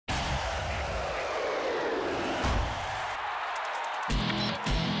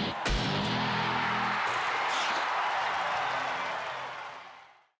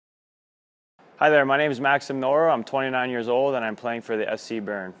Hi there, my name is Maxim Noreau. I'm 29 years old and I'm playing for the SC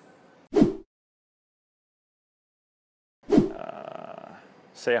Bern.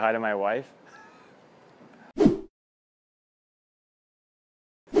 Say hi to my wife.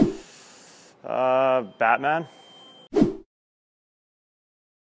 Batman.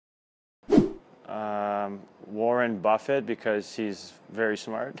 Warren Buffett, because he's very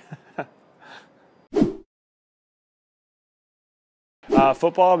smart.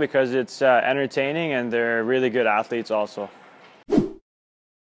 Football, because it's entertaining and they're really good athletes also.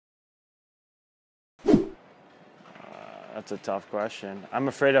 That's a tough question. I'm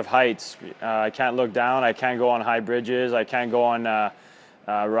afraid of heights. I can't look down. I can't go on high bridges. I can't go on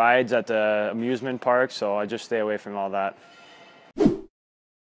rides at the amusement park, so I just stay away from all that.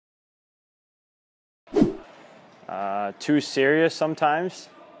 Too serious sometimes,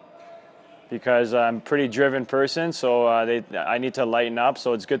 because I'm a pretty driven person, so I need to lighten up.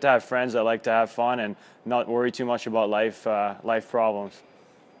 So it's good to have friends that like to have fun and not worry too much about life problems.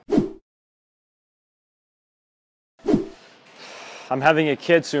 I'm having a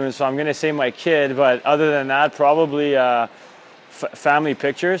kid soon, so I'm going to say my kid, but other than that, probably family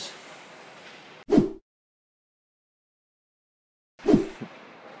pictures.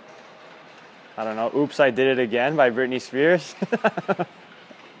 I don't know, Oops, I Did It Again by Britney Spears.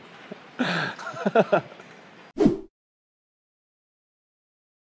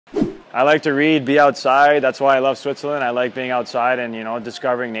 I like to read, be outside. That's why I love Switzerland. I like being outside and, you know,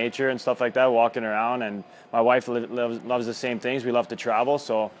 discovering nature and stuff like that, walking around. And my wife loves the same things. We love to travel,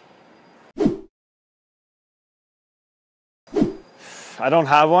 so. I don't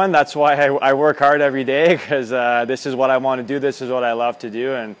have one. That's why I work hard every day, because this is what I want to do. This is what I love to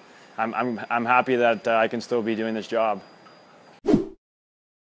do, and I'm happy that I can still be doing this job.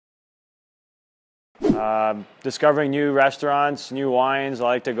 Discovering new restaurants, new wines. I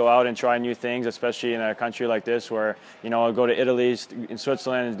like to go out and try new things, especially in a country like this where, you know, I go to Italy, in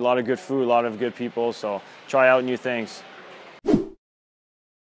Switzerland, a lot of good food, a lot of good people, so try out new things.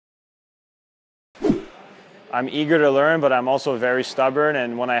 I'm eager to learn, but I'm also very stubborn,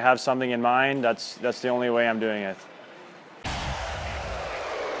 and when I have something in mind, that's the only way I'm doing it.